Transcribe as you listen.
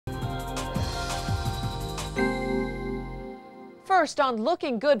First, on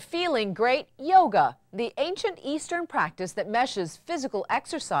looking good, feeling great, yoga, the ancient Eastern practice that meshes physical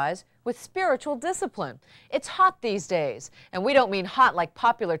exercise with spiritual discipline. It's hot these days, and we don't mean hot like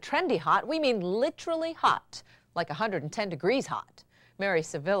popular trendy hot. We mean literally hot, like 110 degrees hot. Mary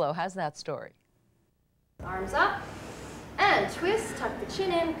Savillo has that story. Arms up and twist, tuck the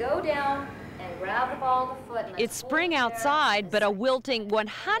chin in, go down and grab the ball of the foot. It's spring outside, but a wilting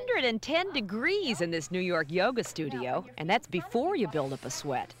 110 degrees in this New York yoga studio, and that's before you build up a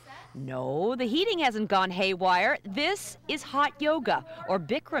sweat. No, the heating hasn't gone haywire. This is hot yoga, or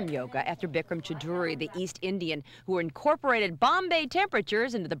Bikram Yoga, after Bikram Yoga, the East Indian, who incorporated Bombay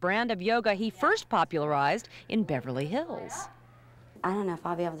temperatures into the brand of yoga he first popularized in Beverly Hills. I don't know if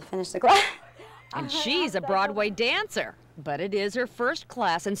I'll be able to finish the class. And she's a Broadway dancer, but it is her first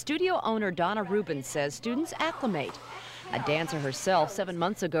class, and studio owner Donna Rubin says students acclimate. A dancer herself, 7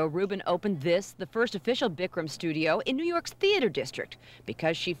 months ago, Rubin opened this, the first official Bikram studio in New York's theater district,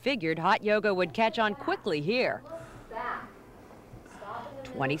 because she figured hot yoga would catch on quickly here.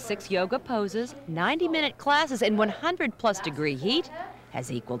 26 yoga poses, 90-minute classes, and 100-plus degree heat has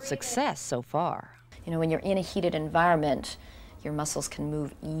equaled success so far. You know, when you're in a heated environment, your muscles can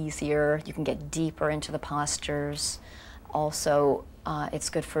move easier, you can get deeper into the postures. Also,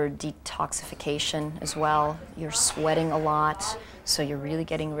 it's good for detoxification as well. You're sweating a lot, so you're really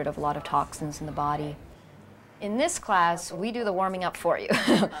getting rid of a lot of toxins in the body. In this class, we do the warming up for you.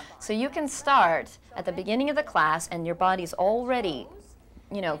 So you can start at the beginning of the class and your body's already,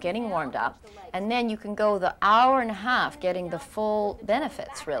 you know, getting warmed up. And then you can go the hour and a half getting the full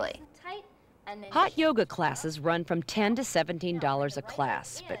benefits, really. Hot yoga classes run from $10 to $17 a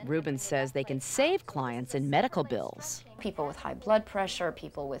class, but Rubin says they can save clients in medical bills. People with high blood pressure,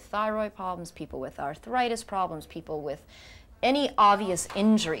 people with thyroid problems, people with arthritis problems, people with any obvious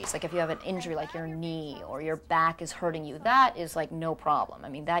injuries, like if you have an injury like your knee or your back is hurting you, that is like no problem. I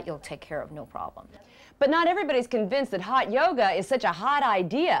mean, that you'll take care of no problem. But not everybody's convinced that hot yoga is such a hot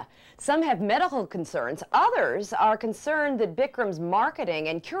idea. Some have medical concerns. Others are concerned that Bikram's marketing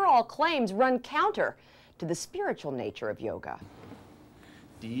and cure-all claims run counter to the spiritual nature of yoga.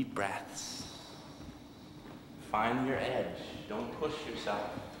 Deep breaths. Find your edge. Don't push yourself.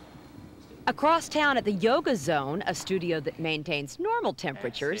 Across town at the Yoga Zone, a studio that maintains normal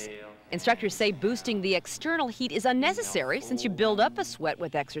temperatures, instructors say boosting the external heat is unnecessary since you build up a sweat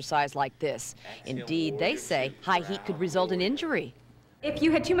with exercise like this. Indeed, they say high heat could result in injury. If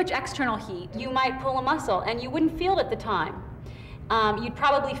you had too much external heat, you might pull a muscle and you wouldn't feel it at the time. You'd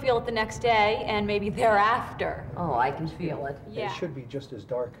probably feel it the next day and maybe thereafter. Oh, I can feel it. Yeah. It should be just as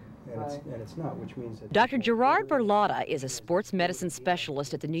dark, and it's not, which means that... Dr. Gerard Berlotta is a sports medicine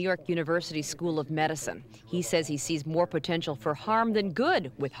specialist at the New York University School of Medicine. He says he sees more potential for harm than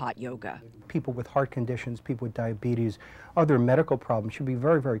good with hot yoga. People with heart conditions, people with diabetes, other medical problems should be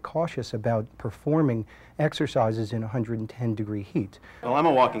very, very cautious about performing exercises in 110-degree heat. Well, I'm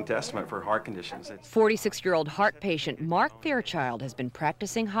a walking testament for heart conditions. 46-year-old heart patient Mark Fairchild has been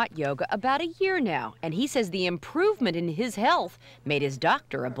practicing hot yoga about a year now, and he says the improvement in his health made his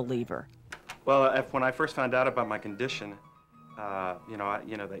doctor a believer. Well, when I first found out about my condition, they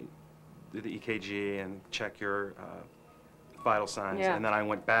do the EKG and check your vital signs, and then I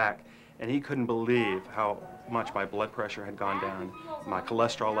went back, and he couldn't believe how much my blood pressure had gone down, my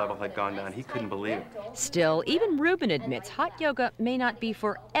cholesterol level had gone down. He couldn't believe it. Still, even Rubin admits hot yoga may not be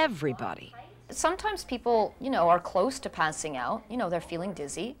for everybody. Sometimes people, you know, are close to passing out. You know, they're feeling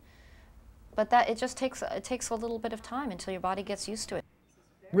dizzy. But it just takes a little bit of time until your body gets used to it.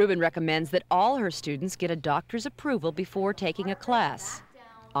 Rubin recommends that all her students get a doctor's approval before taking a class.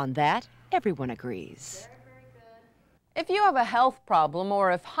 On that, everyone agrees. If you have a health problem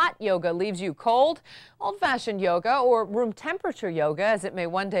or if hot yoga leaves you cold, old-fashioned yoga, or room temperature yoga, as it may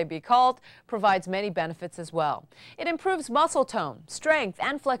one day be called, provides many benefits as well. It improves muscle tone, strength,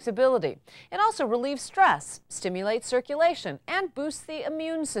 and flexibility. It also relieves stress, stimulates circulation, and boosts the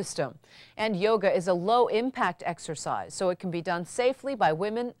immune system. And yoga is a low-impact exercise, so it can be done safely by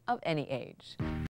women of any age.